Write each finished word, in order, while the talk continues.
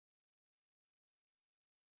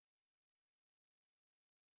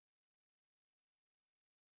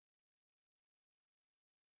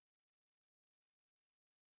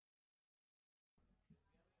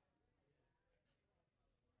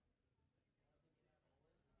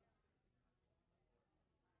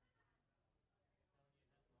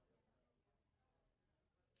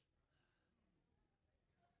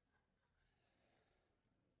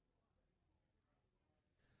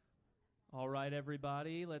All right,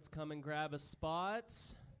 everybody, let's come and grab a spot.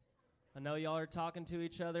 I know y'all are talking to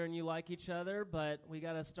each other and you like each other, but we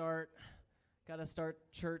gotta start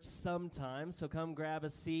church sometime. So come grab a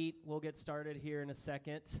seat. We'll get started here in a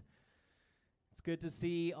second. It's good to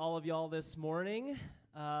see all of y'all this morning.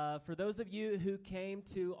 For those of you who came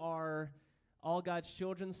to our All God's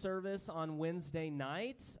Children service on Wednesday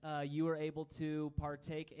night, you were able to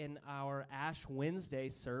partake in our Ash Wednesday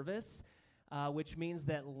service, which means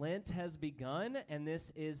that Lent has begun, and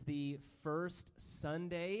this is the first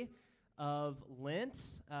Sunday of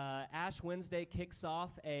Lent. Ash Wednesday kicks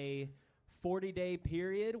off a 40-day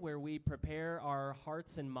period where we prepare our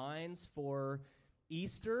hearts and minds for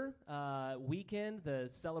Easter weekend, the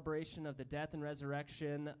celebration of the death and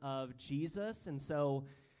resurrection of Jesus. And so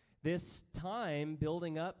this time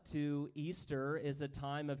building up to Easter is a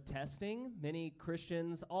time of testing. Many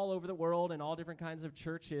Christians all over the world and all different kinds of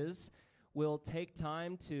churches will take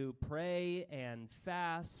time to pray and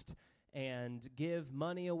fast and give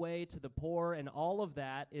money away to the poor, and all of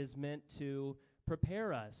that is meant to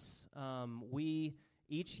prepare us.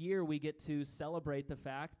 Each year we get to celebrate the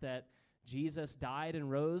fact that Jesus died and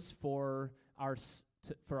rose for our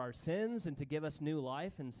sins and to give us new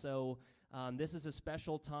life, and so this is a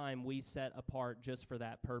special time we set apart just for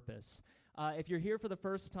that purpose. If you're here for the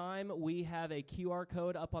first time, we have a QR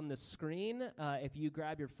code up on the screen. If you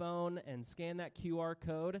grab your phone and scan that QR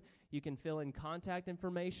code, you can fill in contact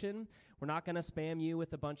information. We're not going to spam you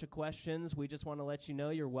with a bunch of questions. We just want to let you know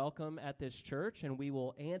you're welcome at this church, and we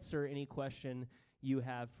will answer any question you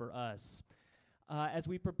have for us. As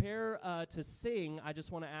we prepare to sing, I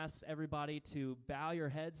just want to ask everybody to bow your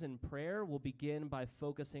heads in prayer. We'll begin by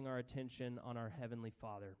focusing our attention on our Heavenly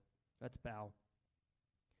Father. Let's bow.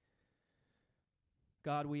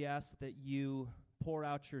 God, we ask that you pour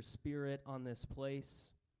out your Spirit on this place.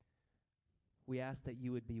 We ask that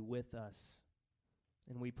you would be with us.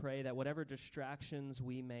 And we pray that whatever distractions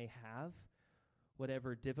we may have,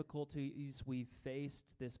 whatever difficulties we've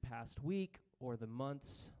faced this past week or the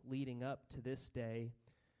months leading up to this day,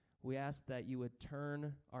 we ask that you would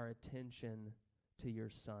turn our attention to your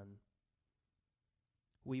Son.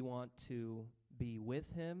 We want to be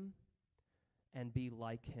with him and be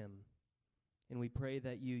like him. And we pray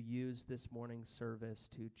that you use this morning's service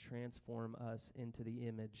to transform us into the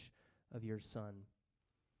image of your Son.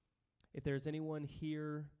 If there's anyone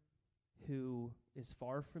here who is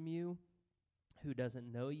far from you, who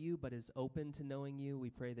doesn't know you but is open to knowing you, we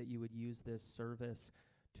pray that you would use this service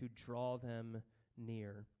to draw them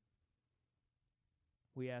near.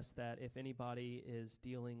 We ask that if anybody is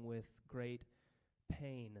dealing with great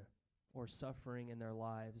pain or suffering in their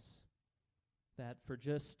lives, that for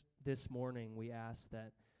just this morning we ask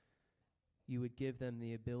that you would give them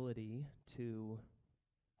the ability to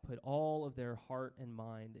put all of their heart and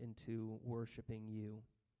mind into worshiping you.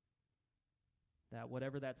 That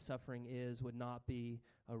whatever that suffering is would not be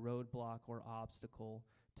a roadblock or obstacle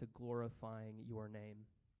to glorifying your name.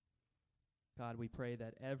 God, we pray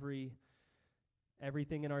that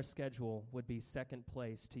everything in our schedule would be second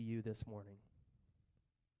place to you this morning.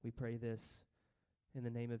 We pray this in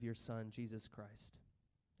the name of your Son, Jesus Christ.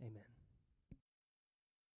 Amen.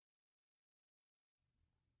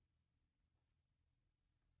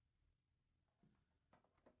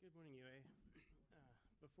 Good morning, UA.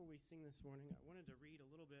 Before we sing this morning, I wanted to read a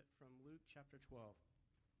little bit from Luke chapter 12,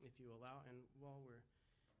 if you allow. And while we're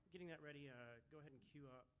getting that ready, go ahead and cue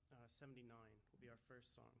up 79 will be our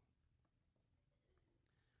first song.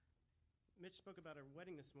 Mitch spoke about our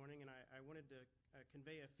wedding this morning, and I wanted to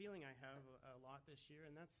convey a feeling I have a lot this year,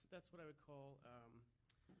 and that's what I would call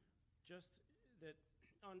just that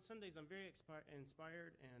on Sundays I'm very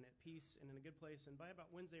inspired and at peace and in a good place, and by about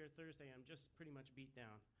Wednesday or Thursday I'm just pretty much beat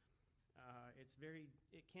down.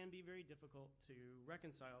 It can be very difficult to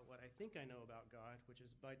reconcile what I think I know about God, which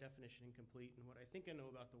is by definition incomplete, and what I think I know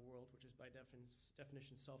about the world, which is by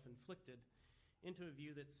definition self-inflicted, into a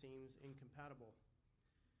view that seems incompatible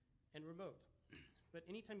and remote. But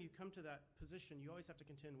anytime you come to that position, you always have to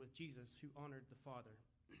contend with Jesus, who honored the Father.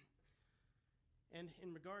 And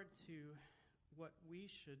in regard to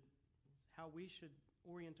how we should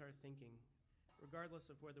orient our thinking, regardless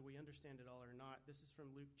of whether we understand it all or not, this is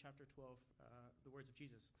from Luke chapter 12, the words of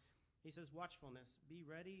Jesus. He says, "Watchfulness, be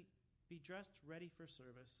dressed ready for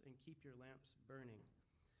service, and keep your lamps burning,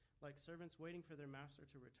 like servants waiting for their master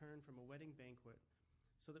to return from a wedding banquet,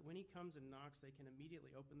 so that when he comes and knocks, they can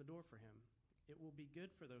immediately open the door for him. It will be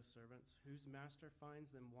good for those servants whose master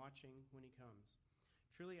finds them watching when he comes.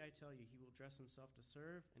 Truly I tell you, he will dress himself to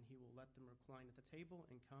serve, and he will let them recline at the table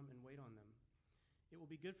and come and wait on them. It will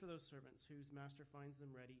be good for those servants whose master finds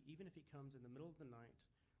them ready, even if he comes in the middle of the night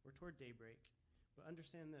or toward daybreak. But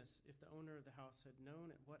understand this, if the owner of the house had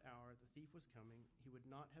known at what hour the thief was coming, he would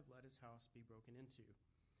not have let his house be broken into.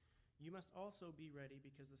 You must also be ready,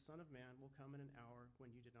 because the Son of Man will come in an hour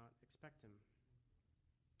when you did not expect him."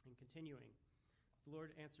 And continuing, the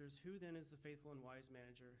Lord answers, "Who then is the faithful and wise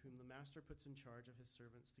manager whom the master puts in charge of his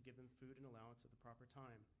servants to give them food and allowance at the proper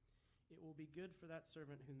time? It will be good for that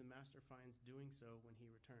servant whom the master finds doing so when he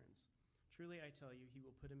returns. Truly, I tell you, he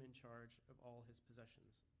will put him in charge of all his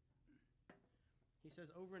possessions." He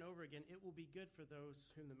says over and over again, it will be good for those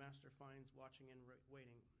whom the master finds watching and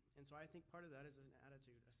waiting. And so I think part of that is an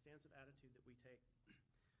attitude, a stance of attitude that we take,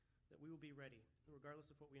 that we will be ready,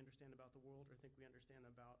 regardless of what we understand about the world or think we understand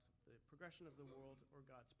about the progression of the world or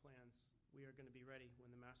God's plans. We are going to be ready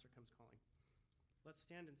when the master comes calling. Let's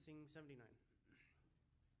stand and sing 79.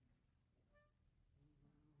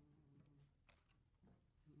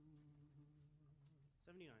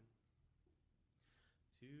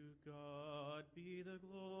 To God be the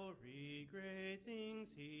glory, great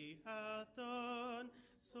things he hath done.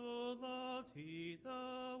 So loved he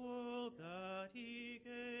the world that he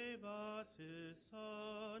gave us his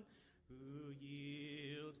Son, who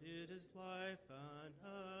yielded his life an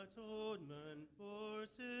atonement for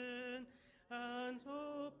sin, and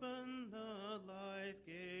opened the life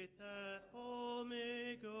gate that all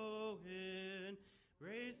may go in.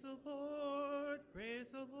 Praise the Lord,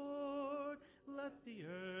 praise the Lord. Let the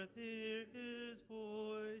earth hear his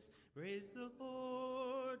voice. Praise the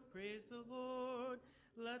Lord, praise the Lord.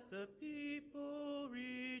 Let the people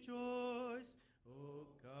rejoice. Oh,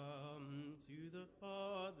 come to the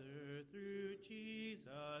Father through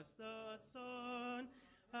Jesus the Son,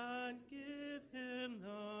 and give him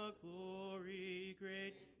the glory,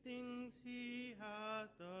 great things he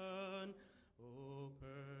hath done. O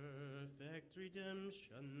perfect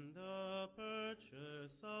redemption, the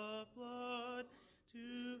purchase of blood,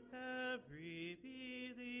 to every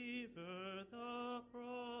believer the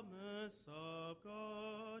promise of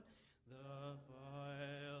God. The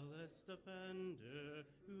vilest offender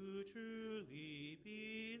who truly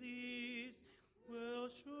believes will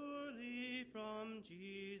surely from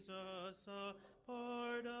Jesus a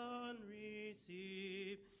pardon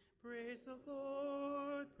receive. Praise the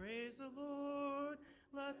Lord, praise the Lord.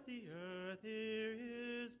 Let the earth hear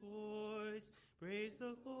his voice. Praise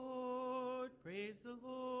the Lord, praise the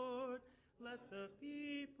Lord. Let the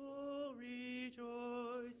people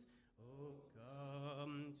rejoice. Oh,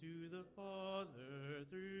 come to the Father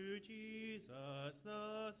through Jesus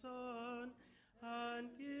the Son, and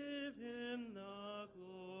give him the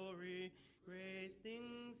glory. Great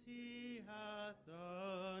things he hath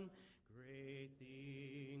done. Great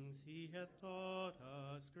things he hath taught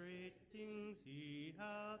us. Great things he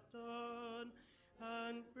hath done.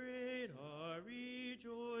 And great our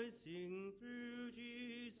rejoicing through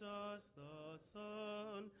Jesus the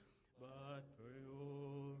Son. But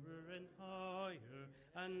purer and higher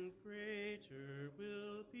and greater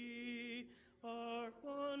will be our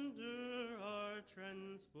wonder, our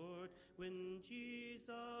transport, when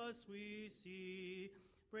Jesus we see.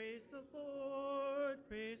 Praise the Lord,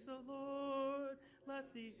 praise the Lord.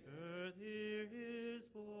 Let the earth hear his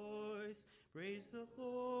voice. Praise the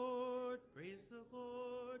Lord, praise the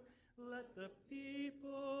Lord. Let the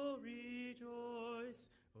people rejoice.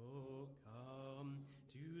 Oh, come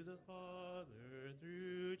to the Father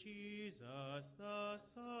through Jesus the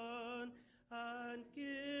Son, and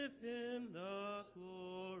give him the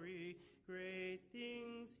glory. Great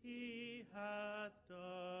things he hath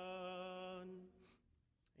done.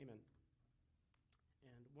 Amen.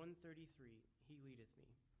 And 133, he leadeth me.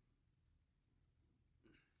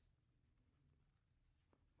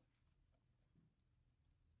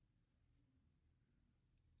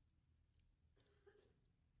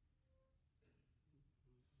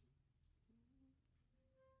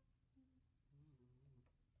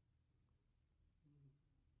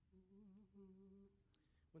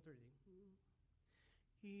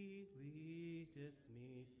 He leadeth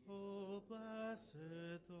me, O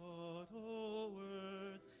blessed thought, O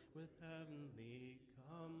words with heavenly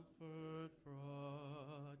comfort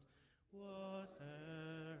fraught.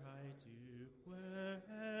 Whate'er I do,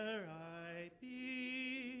 where'er I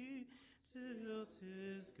be, till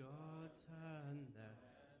 'tis God's hand that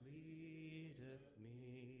leadeth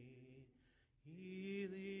me. He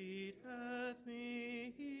leadeth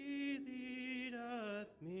me, he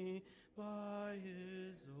leadeth me by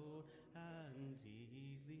his own hand,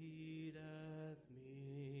 he leadeth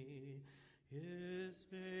me. His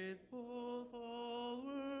faithful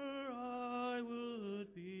follower I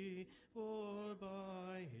would be, for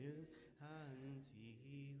by his hands he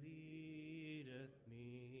leadeth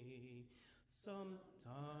me.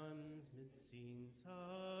 Sometimes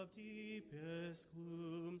of deepest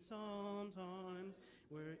gloom, sometimes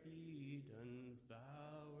where Eden's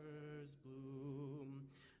bowers bloom.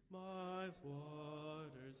 My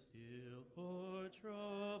waters still o'er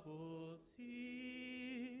troubled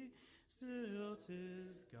sea, still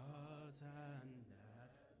 'tis God's hand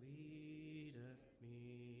that leadeth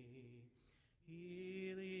me.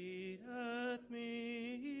 He leadeth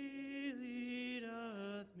me, he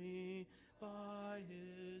leadeth me, by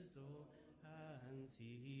his own hands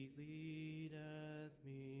he leadeth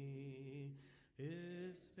me.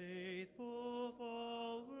 His faithful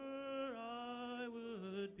follower I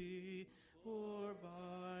would be, for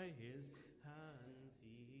by his hands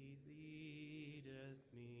he leadeth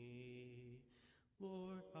me.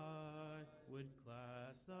 Lord, I would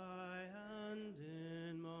clasp thy hand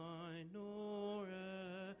in mine, nor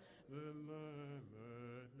ever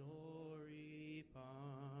murmur nor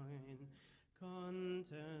repine.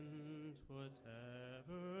 Content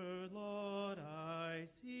whatever lot I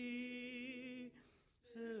see,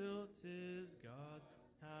 still 'tis God's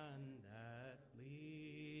hand that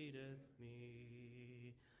leadeth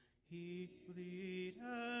me. He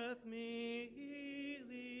leadeth me, he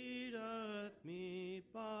leadeth me,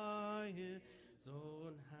 by his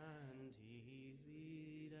own hand he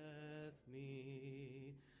leadeth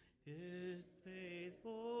me. His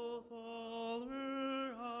faithful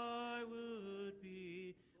follower I would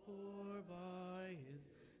be, for by his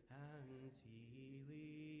hands he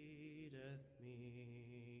leadeth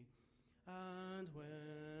me. And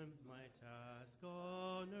when my task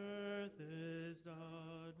on earth is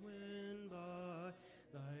done, when by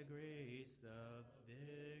thy grace the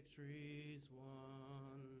victory's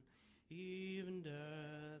won, even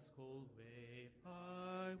death's cold wave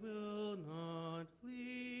I will not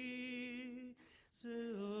flee,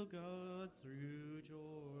 till God through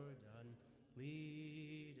Jordan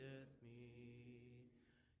leadeth me.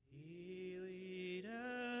 He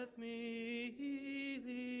leadeth me, he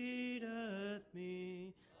leadeth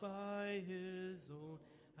me, by his own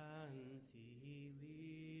hands he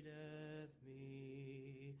leadeth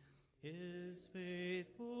me. His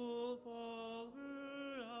faithful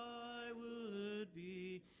follower I would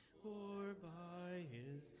be, for by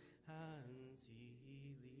his hands he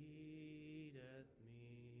leadeth me.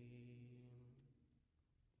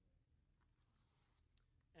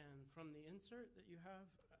 And from the insert that you have,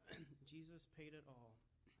 Jesus paid it all.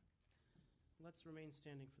 Let's remain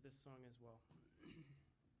standing for this song as well.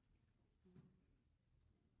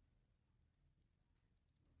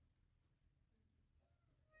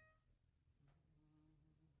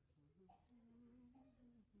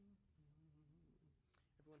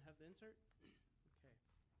 Everyone have the insert? Okay.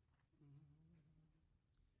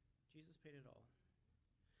 Jesus paid it all.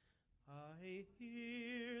 I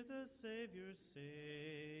hear the Savior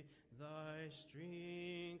say, thy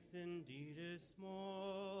strength indeed is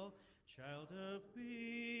small. Child of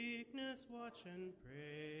weakness, watch and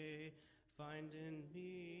pray. Find in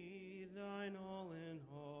me thine all in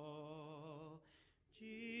all.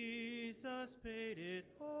 Jesus paid it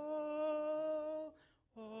all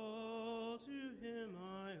to him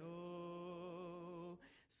I owe.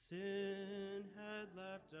 Sin had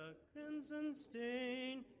left a crimson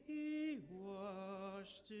stain, he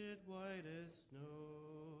washed it white as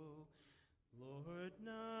snow. Lord,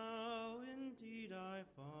 now indeed I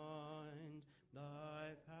find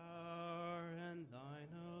thy power and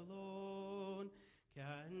thine alone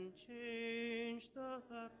can change the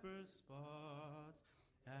leper's spots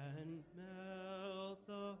and melt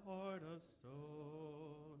the heart of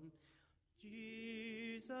stone.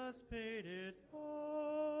 Jesus paid it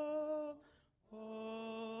all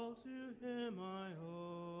to him I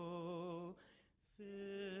owe.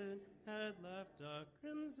 Sin had left a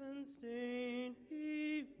crimson stain,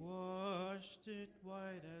 he washed it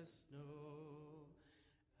white as snow.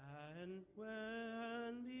 And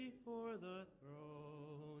when before the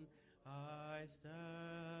throne I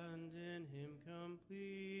stand in him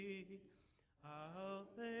complete, I'll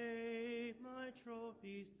lay my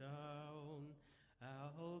trophies down,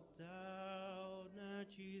 I'll down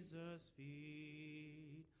at Jesus'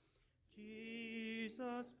 feet.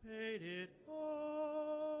 Jesus paid it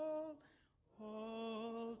all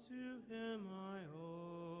to him I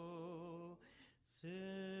owe.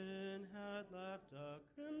 Sin had left a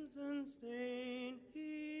crimson stain,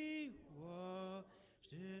 he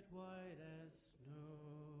washed it white as snow.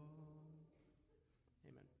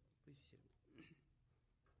 Amen. Please be seated.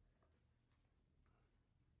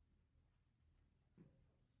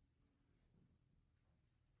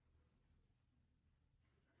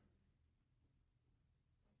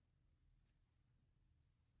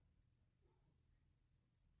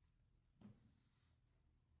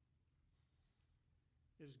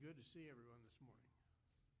 It is good to see everyone this morning.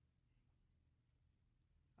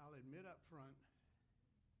 I'll admit up front,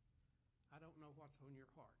 I don't know what's on your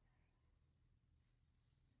heart.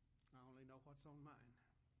 I only know what's on mine.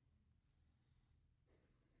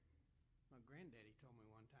 My granddaddy told me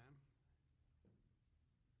one time,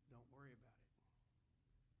 don't worry about it,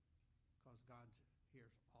 because God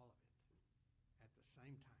hears all of it at the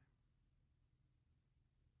same time.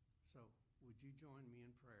 So, would you join me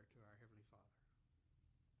in prayer to our Heavenly Father?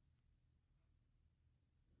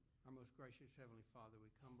 Our most gracious Heavenly Father,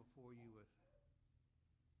 we come before you with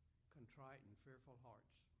contrite and fearful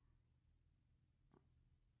hearts.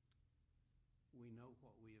 We know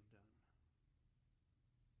what we have done.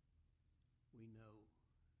 We know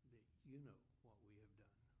that you know what we have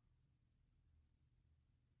done.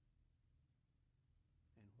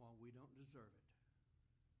 And while we don't deserve it,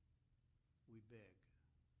 we beg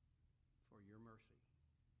for your mercy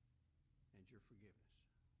and your forgiveness.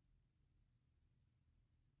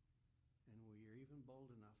 And we are even bold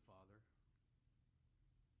enough, Father,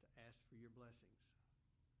 to ask for your blessings.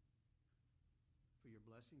 For your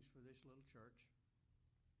blessings for this little church.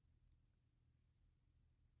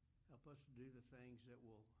 Help us to do the things that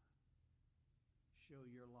will show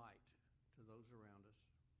your light to those around us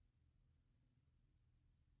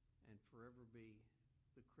and forever be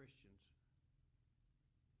the Christians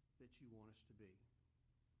that you want us to be.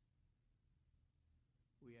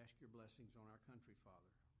 We ask your blessings on our country, Father.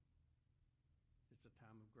 It's a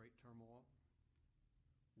time of great turmoil.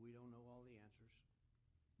 We don't know all the answers,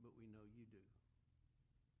 but we know you do.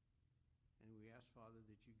 And we ask, Father,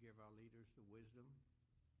 that you give our leaders the wisdom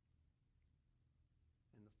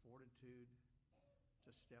and the fortitude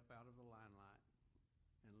to step out of the limelight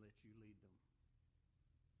and let you lead them.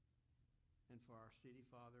 And for our city,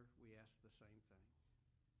 Father, we ask the same thing.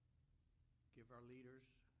 Give our leaders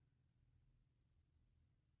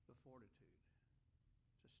the fortitude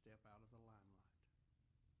to step out of the limelight.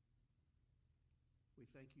 We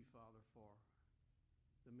thank you, Father, for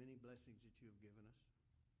the many blessings that you have given us,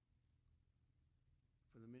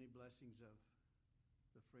 for the many blessings of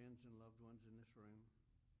the friends and loved ones in this room,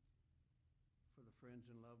 for the friends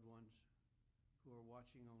and loved ones who are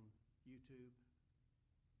watching on YouTube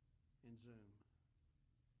and Zoom.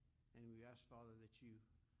 And we ask, Father, that you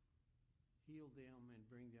heal them and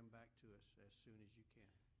bring them back to us as soon as you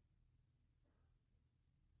can.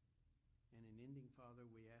 And in ending, Father,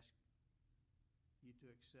 we ask you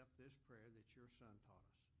to accept this prayer that your Son taught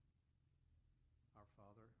us. Our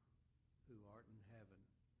Father, who art in heaven,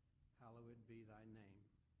 hallowed be thy name.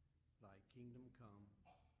 Thy kingdom come,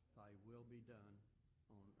 thy will be done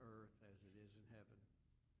on earth as it is in heaven.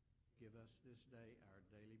 Give us this day our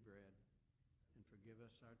daily bread, and forgive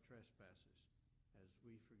us our trespasses, as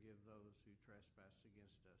we forgive those who trespass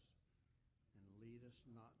against us. And lead us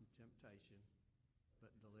not in temptation,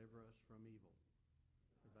 but deliver us from evil.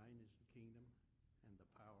 For thine is the kingdom, and the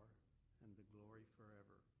power, and the glory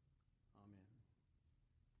forever. Amen.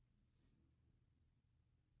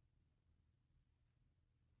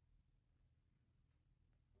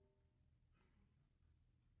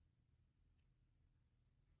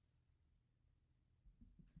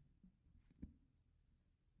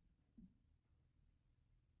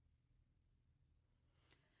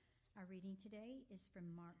 Our reading today is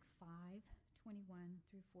from Mark 5:21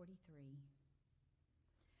 through 43.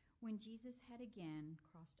 When Jesus had again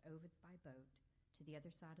crossed over by boat to the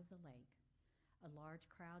other side of the lake, a large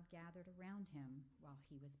crowd gathered around him while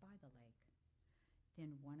he was by the lake.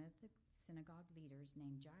 Then one of the synagogue leaders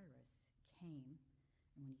named Jairus came,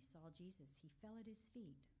 and when he saw Jesus, he fell at his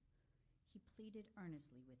feet. He pleaded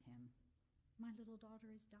earnestly with him, "My little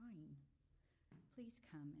daughter is dying. Please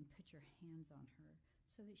come and put your hands on her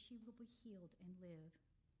so that she will be healed and live."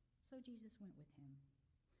 So Jesus went with him.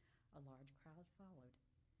 A large crowd followed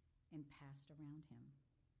and passed around him.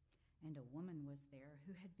 And a woman was there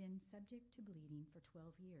who had been subject to bleeding for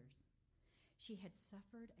 12 years. She had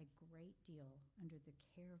suffered a great deal under the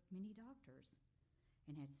care of many doctors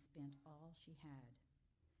and had spent all she had.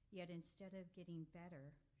 Yet instead of getting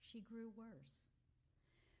better, she grew worse.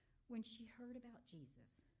 When she heard about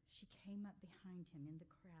Jesus, she came up behind him in the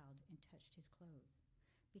crowd and touched his clothes,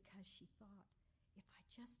 because she thought, "If I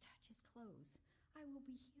just touch his clothes, I will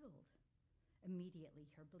be healed." Immediately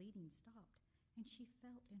her bleeding stopped, and she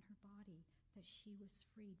felt in her body that she was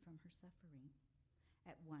freed from her suffering.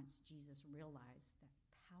 At once Jesus realized that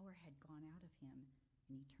power had gone out of him,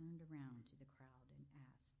 and he turned around to the crowd and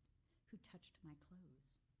asked, "Who touched my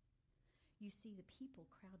clothes?" "You see the people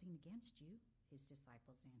crowding against you," his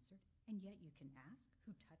disciples answered, "and yet you can ask,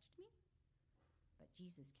 'Who touched me?'" But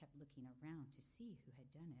Jesus kept looking around to see who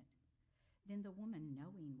had done it. Then the woman,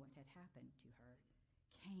 knowing what had happened to her,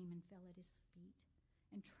 came and fell at his feet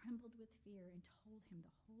and trembled with fear and told him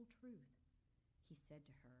the whole truth. He said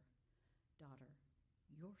to her, "Daughter,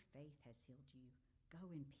 your faith has healed you.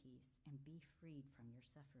 Go in peace and be freed from your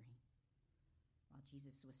suffering." While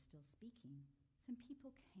Jesus was still speaking, some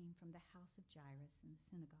people came from the house of Jairus and the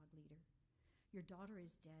synagogue leader. "Your daughter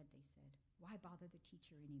is dead," they said. "Why bother the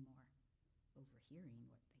teacher anymore?" Overhearing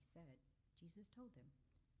what they said, Jesus told them,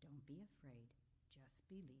 "Don't be afraid, just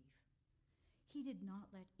believe." He did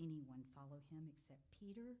not let anyone follow him except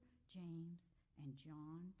Peter, James, and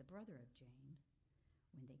John, the brother of James.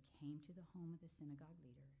 When they came to the home of the synagogue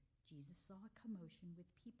leader, Jesus saw a commotion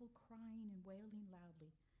with people crying and wailing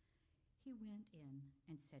loudly. He went in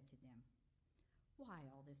and said to them, "Why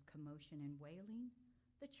all this commotion and wailing?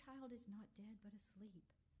 The child is not dead but asleep."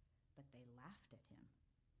 But they laughed at him.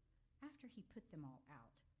 After he put them all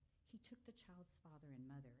out, he took the child's father and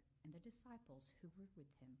mother and the disciples who were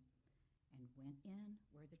with him and went in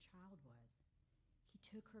where the child was. He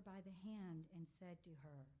took her by the hand and said to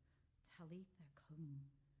her, "Talitha kum,"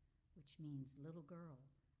 which means, "Little girl,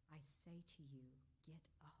 I say to you, get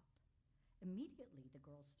up." Immediately the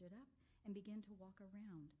girl stood up and began to walk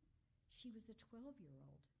around. She was a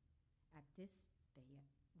 12-year-old. At this, they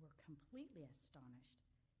were completely astonished.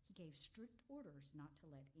 He gave strict orders not to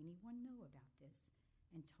let anyone know about this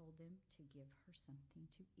and told them to give her something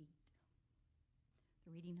to eat.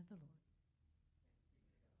 The reading of the Lord.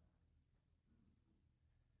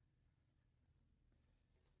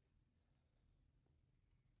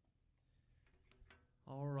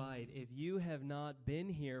 All right, if you have not been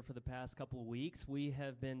here for the past couple of weeks, we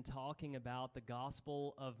have been talking about the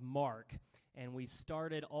Gospel of Mark. And we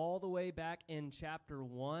started all the way back in chapter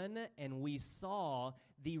 1, and we saw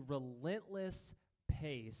the relentless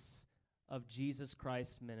pace of Jesus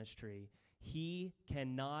Christ's ministry. He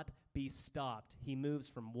cannot be stopped. He moves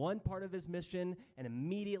from one part of his mission and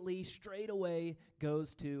immediately, straight away,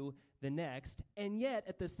 goes to the next. And yet,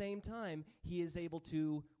 at the same time, he is able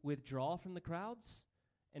to withdraw from the crowds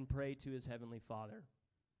and pray to his heavenly Father.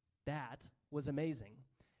 That was amazing.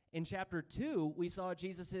 In chapter 2, we saw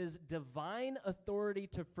Jesus' divine authority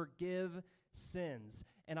to forgive sins.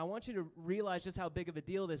 And I want you to realize just how big of a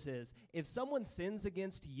deal this is. If someone sins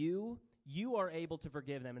against you, you are able to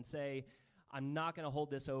forgive them and say, "I'm not going to hold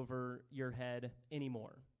this over your head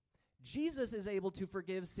anymore." Jesus is able to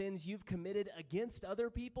forgive sins you've committed against other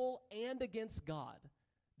people and against God.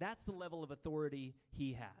 That's the level of authority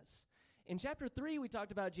he has. In chapter 3, we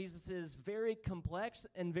talked about Jesus' very complex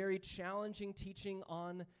and very challenging teaching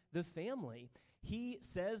on the family. He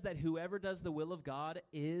says that whoever does the will of God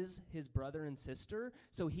is his brother and sister.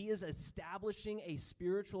 So he is establishing a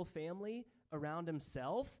spiritual family around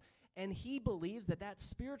himself, and he believes that that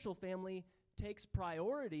spiritual family takes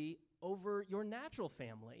priority over your natural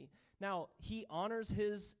family. Now, he honors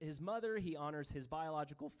his mother, he honors his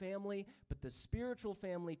biological family, but the spiritual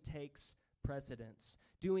family takes precedence.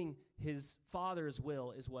 Doing his Father's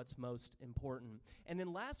will is what's most important. And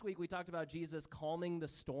then last week we talked about Jesus calming the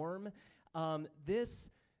storm. This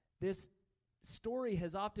story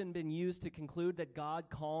has often been used to conclude that God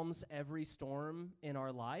calms every storm in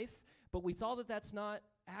our life, but we saw that that's not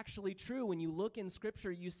actually true. When you look in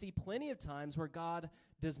Scripture, you see plenty of times where God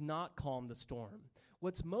does not calm the storm.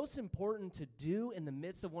 What's most important to do in the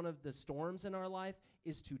midst of one of the storms in our life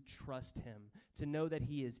is to trust him, to know that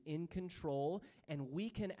he is in control, and we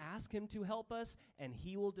can ask him to help us, and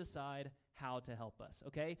he will decide how to help us,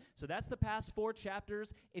 okay? So that's the past 4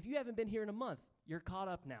 chapters. If you haven't been here in a month, you're caught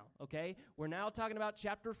up now, okay? We're now talking about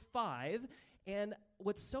chapter 5, and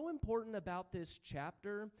what's so important about this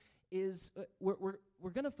chapter is we're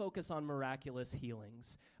going to focus on miraculous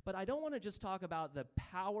healings, but I don't want to just talk about the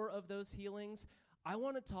power of those healings. I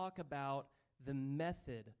want to talk about the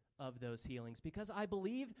method of those healings, because I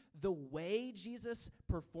believe the way Jesus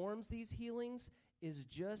performs these healings is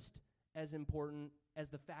just as important as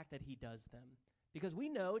the fact that he does them. Because we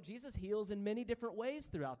know Jesus heals in many different ways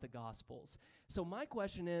throughout the Gospels. So my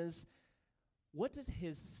question is, what does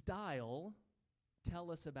his style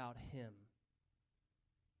tell us about him?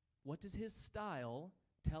 What does his style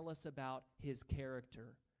tell us about his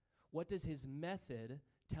character? What does his method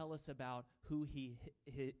tell us about who he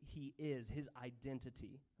is, his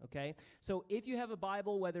identity, okay? So if you have a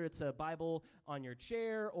Bible, whether it's a Bible on your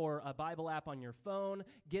chair or a Bible app on your phone,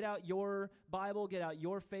 get out your Bible, get out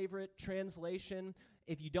your favorite translation.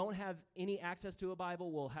 If you don't have any access to a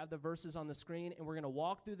Bible, we'll have the verses on the screen, and we're going to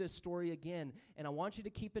walk through this story again. And I want you to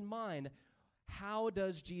keep in mind, how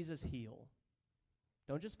does Jesus heal?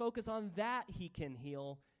 Don't just focus on that he can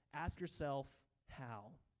heal. Ask yourself,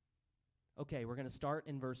 how? Okay, we're going to start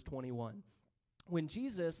in verse 21. When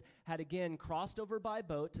Jesus had again crossed over by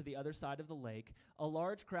boat to the other side of the lake, a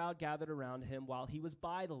large crowd gathered around him while he was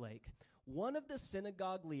by the lake. One of the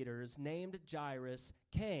synagogue leaders, named Jairus,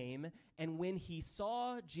 came, and when he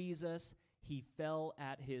saw Jesus, he fell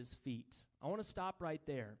at his feet. I want to stop right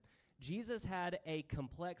there. Jesus had a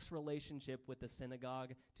complex relationship with the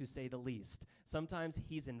synagogue, to say the least. Sometimes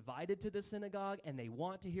he's invited to the synagogue and they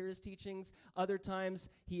want to hear his teachings. Other times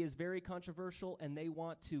he is very controversial and they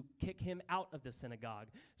want to kick him out of the synagogue.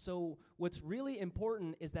 So what's really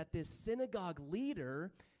important is that this synagogue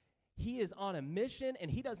leader, he is on a mission and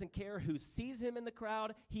he doesn't care who sees him in the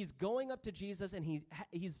crowd. He's going up to Jesus and he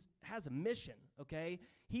has a mission, okay?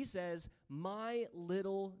 He says, "My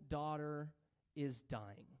little daughter is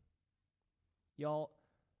dying." Y'all,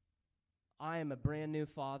 I am a brand new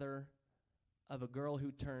father of a girl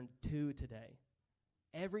who turned 2 today.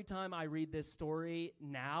 Every time I read this story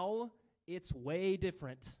now, it's way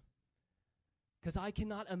different. Because I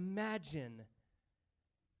cannot imagine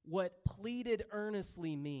what pleaded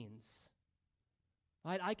earnestly means.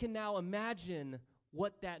 Right? I can now imagine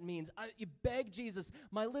what that means. You beg Jesus,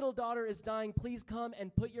 "My little daughter is dying. Please come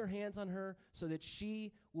and put your hands on her so that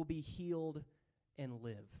she will be healed and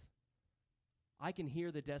live." I can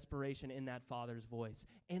hear the desperation in that father's voice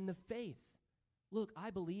and the faith. Look, I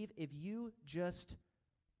believe if you just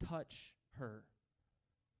touch her,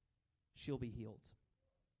 she'll be healed.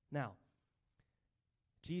 Now,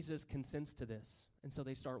 Jesus consents to this, and so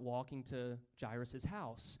they start walking to Jairus'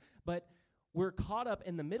 house. But we're caught up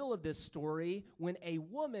in the middle of this story when a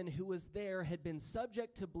woman who was there had been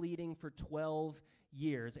subject to bleeding for 12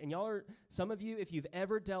 years. And some of you, if you've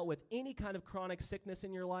ever dealt with any kind of chronic sickness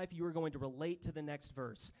in your life, you are going to relate to the next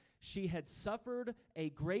verse. She had suffered a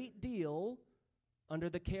great deal under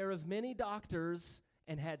the care of many doctors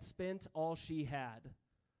and had spent all she had.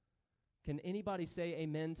 Can anybody say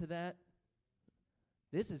amen to that?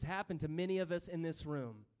 This has happened to many of us in this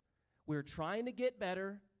room. We're trying to get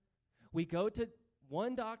better. We go to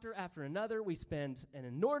one doctor after another, we spend an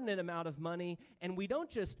inordinate amount of money, and we don't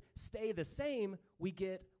just stay the same, we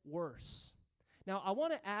get worse. Now, I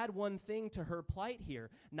want to add one thing to her plight here.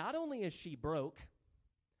 Not only is she broke,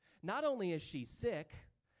 not only is she sick,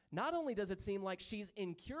 not only does it seem like she's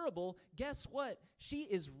incurable, guess what? She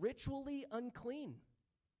is ritually unclean.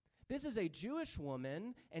 This is a Jewish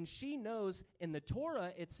woman, and she knows in the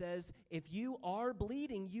Torah it says, if you are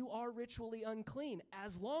bleeding, you are ritually unclean,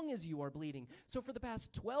 as long as you are bleeding. So for the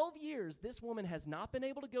past 12 years, this woman has not been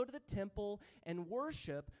able to go to the temple and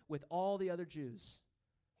worship with all the other Jews.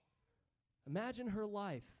 Imagine her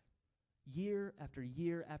life, year after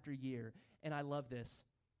year after year. And I love this,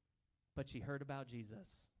 but she heard about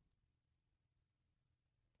Jesus.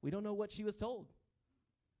 We don't know what she was told.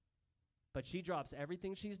 But she drops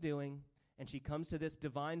everything she's doing, and she comes to this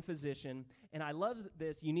divine physician. And I love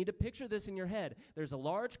this. You need to picture this in your head. There's a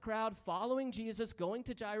large crowd following Jesus, going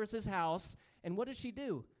to Jairus' house. And what does she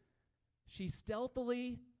do? She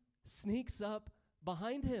stealthily sneaks up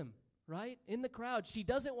behind him, right? In the crowd. She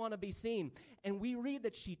doesn't want to be seen. And we read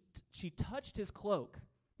that she touched his cloak.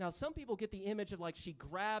 Now, some people get the image of like she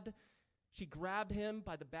grabbed him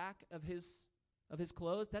by the back of his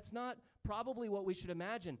clothes. That's not probably what we should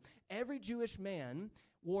imagine. Every Jewish man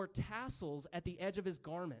wore tassels at the edge of his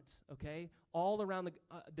garment, okay, all around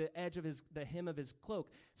the edge of the hem of his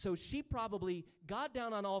cloak. So she probably got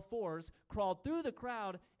down on all fours, crawled through the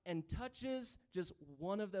crowd, and touches just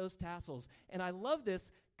one of those tassels. And I love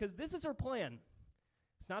this because this is her plan.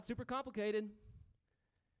 It's not super complicated.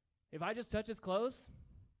 If I just touch his clothes,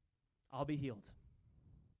 I'll be healed.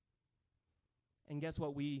 And guess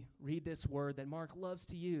what? We read this word that Mark loves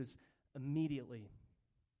to use. Immediately,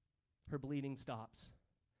 her bleeding stops.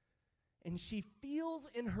 And she feels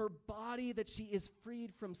in her body that she is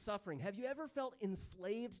freed from suffering. Have you ever felt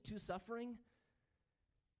enslaved to suffering?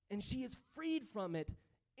 And she is freed from it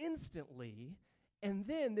instantly. And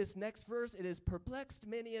then this next verse, it has perplexed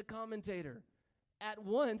many a commentator. At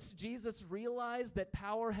once, Jesus realized that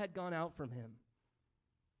power had gone out from him.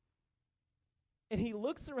 And he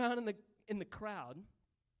looks around in the crowd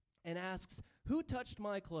and asks, "Who touched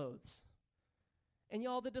my clothes?" And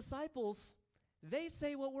y'all, the disciples, they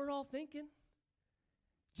say what we're all thinking.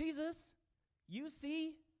 Jesus, you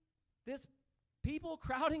see this people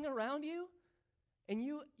crowding around you, and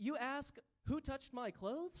you ask, "Who touched my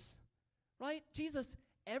clothes?" Right? Jesus,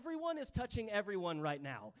 everyone is touching everyone right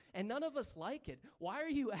now, and none of us like it. Why are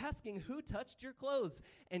you asking who touched your clothes?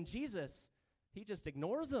 And Jesus, he just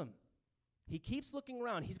ignores them. He keeps looking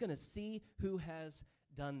around. He's going to see who has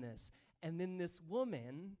done this. And then this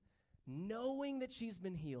woman, knowing that she's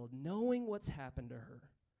been healed, knowing what's happened to her,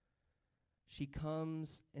 she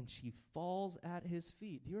comes and she falls at his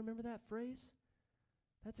feet. Do you remember that phrase?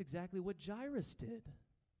 That's exactly what Jairus did.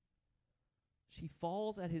 She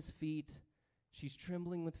falls at his feet. She's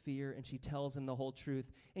trembling with fear, and she tells him the whole truth.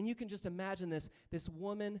 And you can just imagine this. This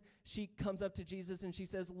woman, she comes up to Jesus, and she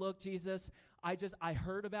says, look, Jesus, I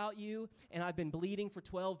heard about you, and I've been bleeding for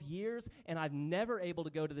 12 years, and I've never able to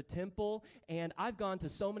go to the temple, and I've gone to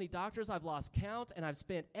so many doctors, I've lost count, and I've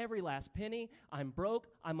spent every last penny. I'm broke,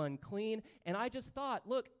 I'm unclean, and I just thought,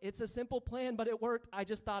 look, it's a simple plan, but it worked. I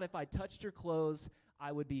just thought if I touched your clothes,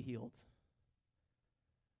 I would be healed.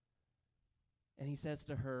 And he says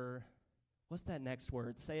to her, what's that next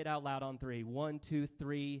word? Say it out loud on 3. 1, 2,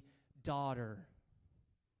 3. Daughter.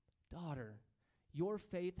 Daughter, your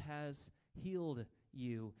faith has healed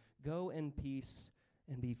you. Go in peace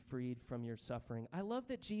and be freed from your suffering. I love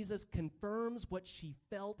that Jesus confirms what she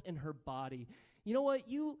felt in her body. You know what?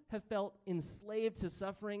 You have felt enslaved to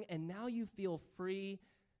suffering, and now you feel free.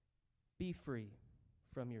 Be free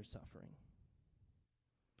from your suffering.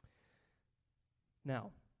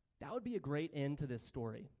 Now, that would be a great end to this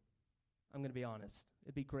story. I'm going to be honest.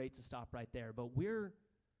 It'd be great to stop right there, but we're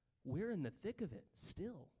in the thick of it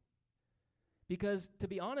still. Because to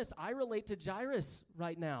be honest, I relate to Jairus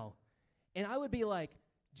right now. And I would be like,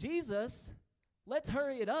 Jesus, let's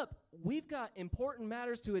hurry it up. We've got important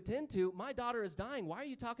matters to attend to. My daughter is dying. Why are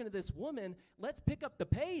you talking to this woman? Let's pick up the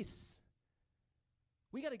pace.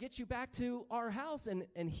 We got to get you back to our house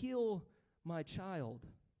and heal my child.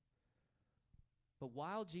 But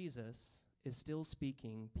while Jesus is still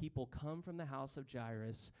speaking, people come from the house of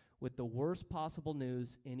Jairus with the worst possible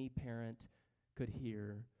news any parent could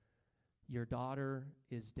hear. Your daughter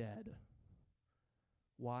is dead.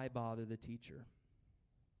 Why bother the teacher?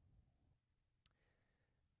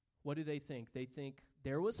 What do they think? They think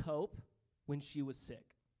there was hope when she was sick.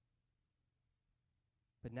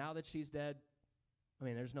 But now that she's dead,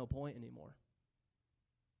 there's no point anymore.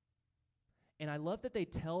 And I love that they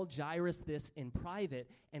tell Jairus this in private,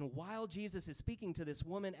 and while Jesus is speaking to this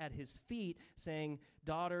woman at his feet, saying,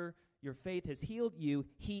 daughter, your faith has healed you,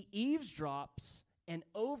 he eavesdrops and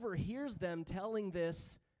overhears them telling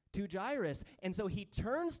this to Jairus. And so he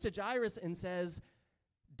turns to Jairus and says,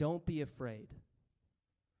 don't be afraid.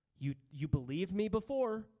 You believed me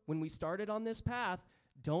before when we started on this path.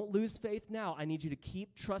 Don't lose faith now. I need you to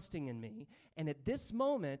keep trusting in me. And at this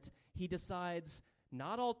moment, he decides,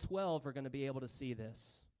 not all 12 are going to be able to see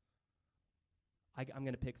this. I'm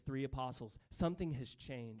going to pick 3 apostles. Something has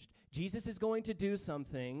changed. Jesus is going to do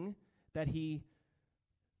something that he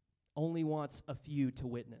only wants a few to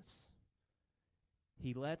witness.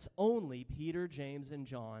 He lets only Peter, James, and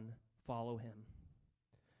John follow him.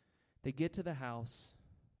 They get to the house.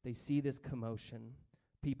 They see this commotion,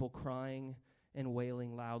 people crying and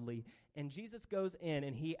wailing loudly. And Jesus goes in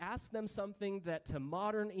and he asks them something that to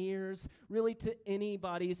modern ears, really to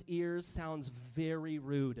anybody's ears, sounds very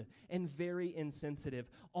rude and very insensitive,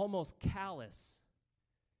 almost callous.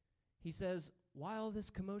 He says, why all this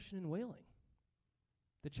commotion and wailing?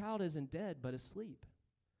 The child isn't dead, but asleep.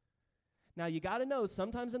 Now, you got to know,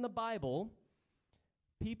 sometimes in the Bible,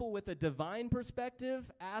 people with a divine perspective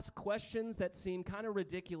ask questions that seem kind of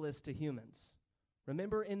ridiculous to humans.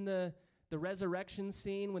 Remember in the resurrection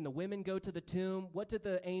scene when the women go to the tomb, what did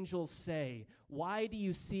the angels say? Why do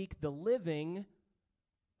you seek the living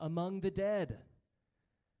among the dead?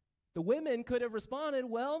 The women could have responded,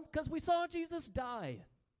 well, because we saw Jesus die.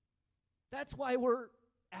 That's why we're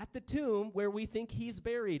at the tomb where we think he's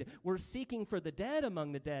buried. We're seeking for the dead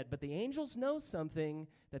among the dead, but the angels know something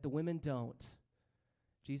that the women don't.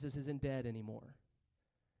 Jesus isn't dead anymore.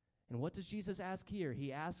 And what does Jesus ask here?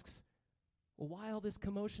 He asks, well, why all this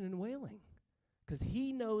commotion and wailing? Because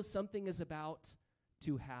he knows something is about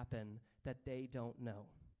to happen that they don't know.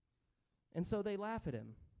 And so they laugh at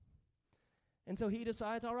him. And so he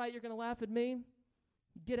decides, all right, you're going to laugh at me?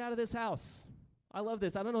 Get out of this house. I love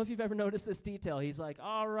this. I don't know if you've ever noticed this detail. He's like,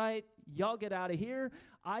 all right, y'all get out of here.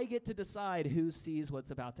 I get to decide who sees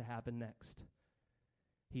what's about to happen next.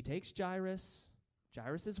 He takes Jairus,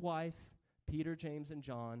 Jairus' wife, Peter, James, and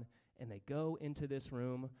John, and they go into this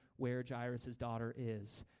room where Jairus' daughter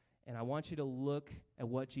is. And I want you to look at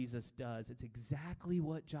what Jesus does. It's exactly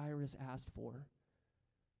what Jairus asked for.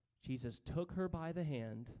 Jesus took her by the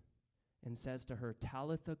hand and says to her,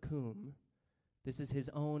 Talitha cum. This is his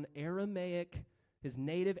own Aramaic, his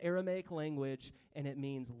native Aramaic language, and it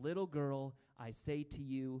means, little girl, I say to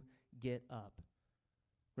you, get up.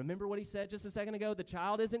 Remember what he said just a second ago? The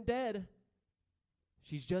child isn't dead.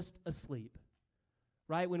 She's just asleep.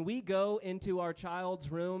 Right? When we go into our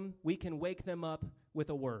child's room, we can wake them up with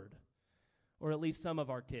a word. or at least some of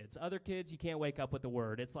our kids. Other kids, you can't wake up with the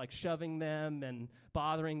word. It's like shoving them and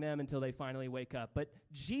bothering them until they finally wake up. But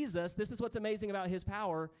Jesus, this is what's amazing about his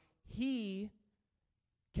power. He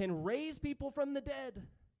can raise people from the dead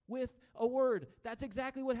with a word. That's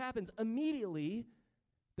exactly what happens. Immediately,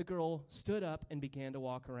 the girl stood up and began to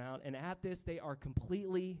walk around. And at this, they are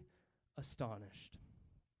completely astonished.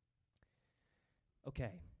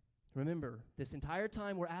 Okay, remember, this entire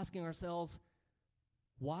time we're asking ourselves,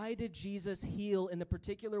 why did Jesus heal in the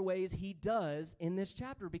particular ways he does in this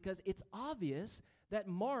chapter? Because it's obvious that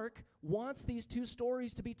Mark wants these two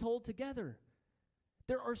stories to be told together.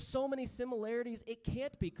 There are so many similarities, it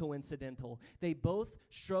can't be coincidental. They both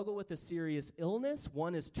struggle with a serious illness.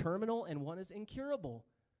 One is terminal and one is incurable.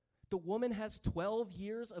 The woman has 12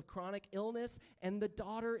 years of chronic illness, and the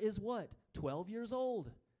daughter is what? 12 years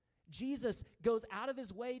old. Jesus goes out of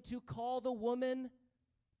his way to call the woman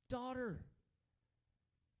daughter.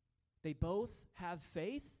 They both have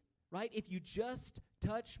faith, right? If there's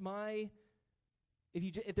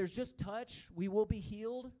just touch, we will be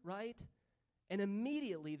healed, right? And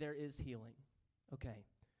immediately there is healing. Okay,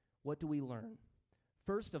 what do we learn?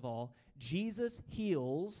 First of all, Jesus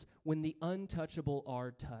heals when the untouchable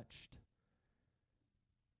are touched.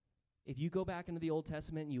 If you go back into the Old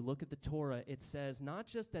Testament and you look at the Torah, it says not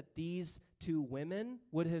just that these two women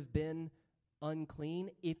would have been unclean,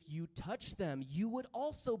 if you touch them, you would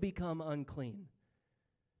also become unclean.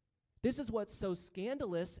 This is what's so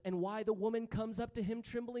scandalous and why the woman comes up to him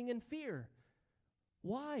trembling in fear.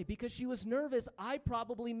 Why? Because she was nervous. I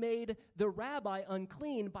probably made the rabbi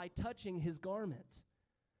unclean by touching his garment.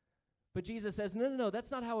 But Jesus says, no,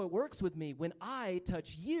 that's not how it works with me. When I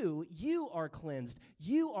touch you, you are cleansed.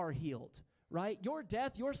 You are healed, right? Your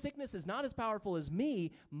death, your sickness is not as powerful as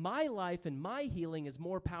me. My life and my healing is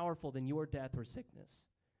more powerful than your death or sickness.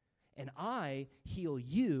 And I heal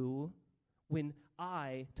you when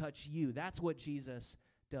I touch you. That's what Jesus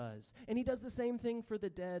does. And he does the same thing for the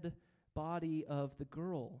dead body of the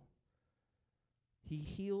girl. He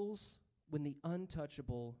heals when the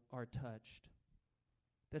untouchable are touched.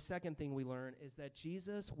 The second thing we learn is that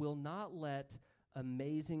Jesus will not let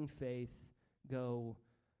amazing faith go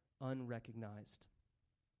unrecognized.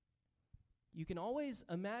 You can always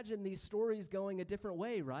imagine these stories going a different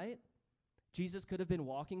way, right? Jesus could have been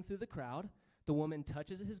walking through the crowd. The woman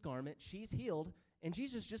touches his garment. She's healed. And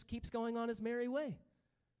Jesus just keeps going on his merry way,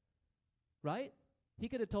 right? He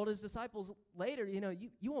could have told his disciples later,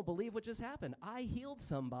 you won't believe what just happened. I healed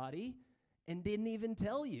somebody and didn't even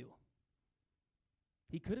tell you.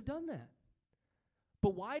 He could have done that.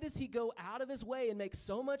 But why does he go out of his way and make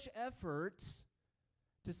so much effort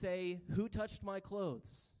to say, who touched my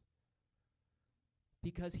clothes?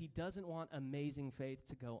 Because he doesn't want amazing faith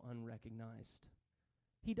to go unrecognized.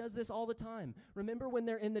 He does this all the time. Remember when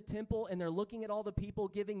they're in the temple and they're looking at all the people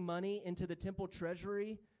giving money into the temple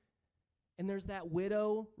treasury? And there's that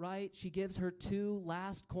widow, right? She gives her 2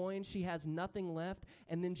 last coins. She has nothing left.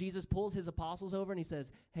 And then Jesus pulls his apostles over and he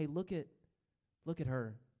says, hey, look at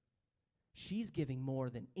her. She's giving more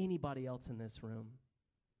than anybody else in this room.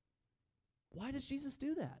 Why does Jesus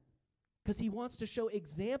do that? Because he wants to show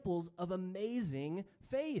examples of amazing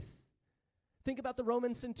faith. Think about the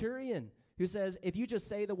Roman centurion who says, if you just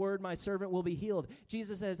say the word, my servant will be healed.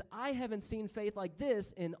 Jesus says, I haven't seen faith like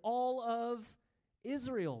this in all of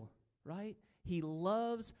Israel, right? He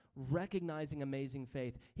loves recognizing amazing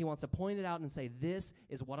faith. He wants to point it out and say, this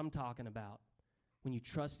is what I'm talking about when you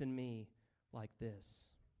trust in me like this.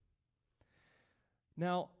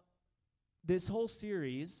 Now, this whole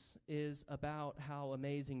series is about how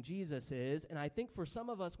amazing Jesus is, and I think for some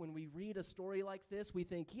of us, when we read a story like this, we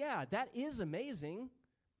think, yeah, that is amazing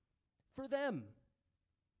for them.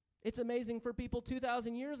 It's amazing for people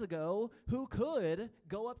 2,000 years ago who could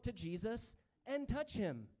go up to Jesus and touch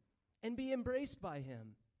him and be embraced by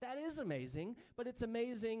him. That is amazing, but it's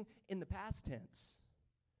amazing in the past tense.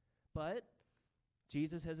 But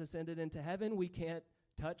Jesus has ascended into heaven. We can't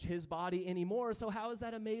touch his body anymore. So how is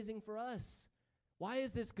that amazing for us? Why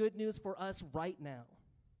is this good news for us right now?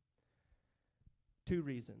 2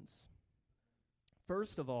 reasons.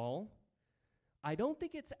 First of all, I don't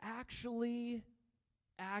think it's actually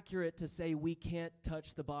accurate to say we can't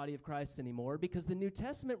touch the body of Christ anymore, because the New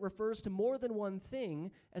Testament refers to more than one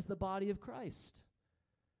thing as the body of Christ.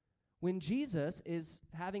 When Jesus is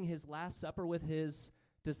having his Last Supper with his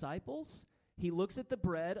disciples, he looks at the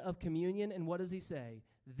bread of communion, and what does he say?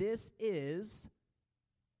 This is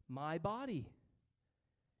my body.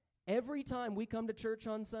 Every time we come to church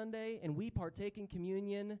on Sunday and we partake in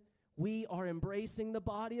communion, we are embracing the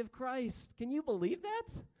body of Christ. Can you believe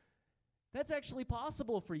that? That's actually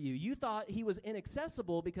possible for you. You thought he was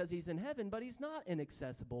inaccessible because he's in heaven, but he's not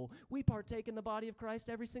inaccessible. We partake in the body of Christ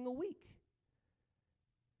every single week.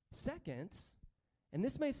 Second, and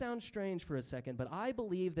this may sound strange for a second, but I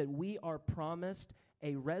believe that we are promised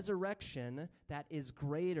a resurrection that is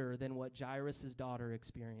greater than what Jairus' daughter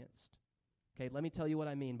experienced. Okay, let me tell you what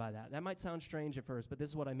I mean by that. That might sound strange at first, but this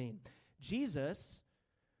is what I mean. Jesus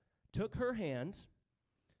took her hand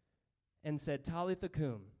and said, Talitha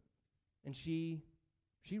cum, and she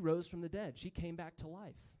rose from the dead. She came back to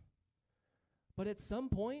life. But at some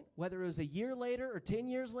point, whether it was a year later or 10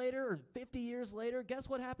 years later or 50 years later, guess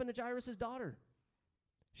what happened to Jairus' daughter?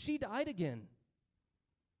 She died again.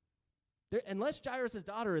 Unless Jairus'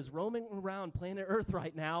 daughter is roaming around planet Earth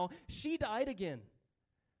right now, she died again.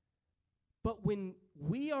 But when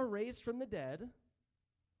we are raised from the dead,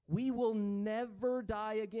 we will never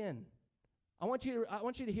die again. I want you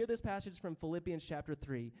to hear this passage from Philippians chapter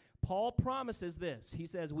 3. Paul promises this. He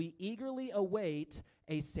says, we eagerly await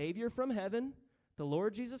a Savior from heaven, the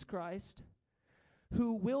Lord Jesus Christ,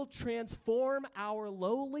 who will transform our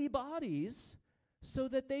lowly bodies so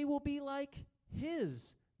that they will be like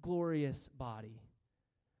his glorious body.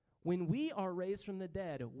 When we are raised from the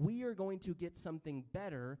dead, we are going to get something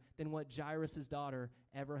better than what Jairus' daughter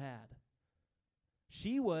ever had.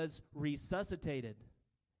 She was resuscitated,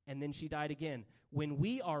 and then she died again. When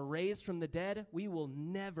we are raised from the dead, we will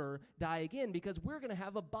never die again because we're going to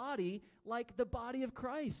have a body like the body of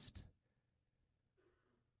Christ.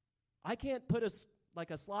 I can't put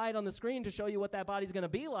a slide on the screen to show you what that body's going to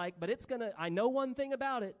be like, but I know one thing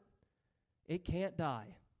about it. It can't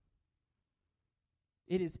die.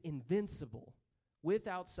 It is invincible,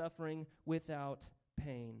 without suffering, without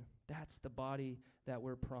pain. That's the body that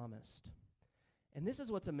we're promised. And this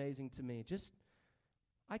is what's amazing to me.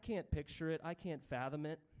 I can't picture it. I can't fathom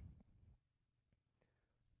it.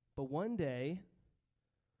 But one day,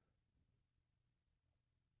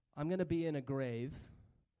 I'm going to be in a grave,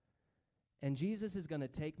 and Jesus is going to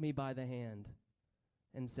take me by the hand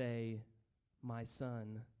and say, my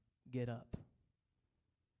son, get up.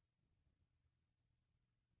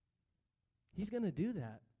 He's going to do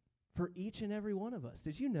that for each and every one of us.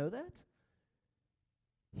 Did you know that?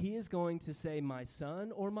 He is going to say, my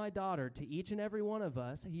son or my daughter, to each and every one of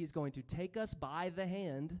us. He is going to take us by the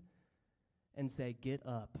hand and say, get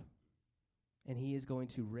up. And he is going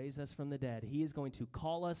to raise us from the dead. He is going to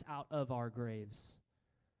call us out of our graves.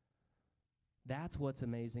 That's what's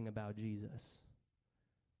amazing about Jesus.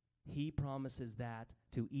 He promises that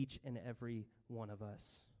to each and every one of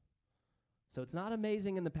us. So it's not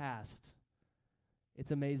amazing in the past.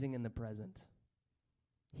 It's amazing in the present.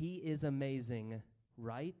 He is amazing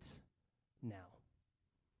right now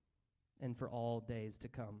and for all days to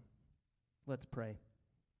come. Let's pray.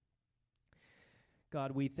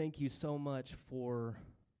 God, we thank you so much for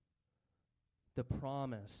the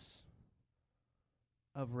promise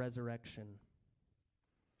of resurrection.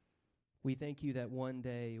 We thank you that one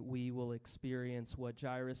day we will experience what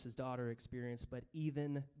Jairus' daughter experienced, but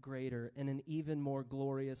even greater, in an even more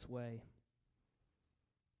glorious way.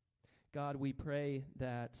 God, we pray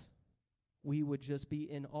that we would just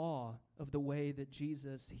be in awe of the way that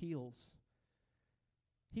Jesus heals.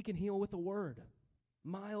 He can heal with a word,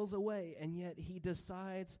 miles away, and yet he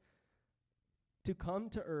decides to come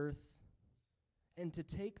to earth and to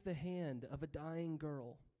take the hand of a dying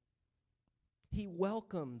girl. He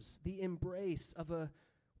welcomes the embrace of a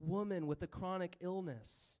woman with a chronic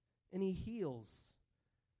illness, and he heals.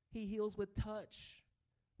 He heals with touch,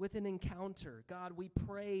 with an encounter. God, we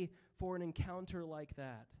pray for an encounter like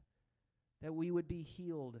that we would be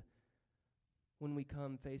healed when we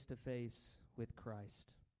come face to face with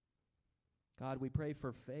Christ. God, we pray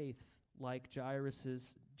for faith like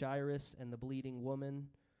Jairus and the bleeding woman.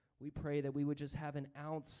 We pray that we would just have an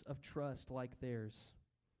ounce of trust like theirs.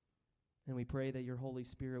 And we pray that your Holy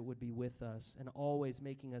Spirit would be with us and always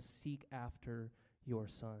making us seek after your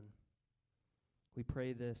Son. We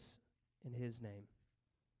pray this in his name.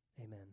 Amen.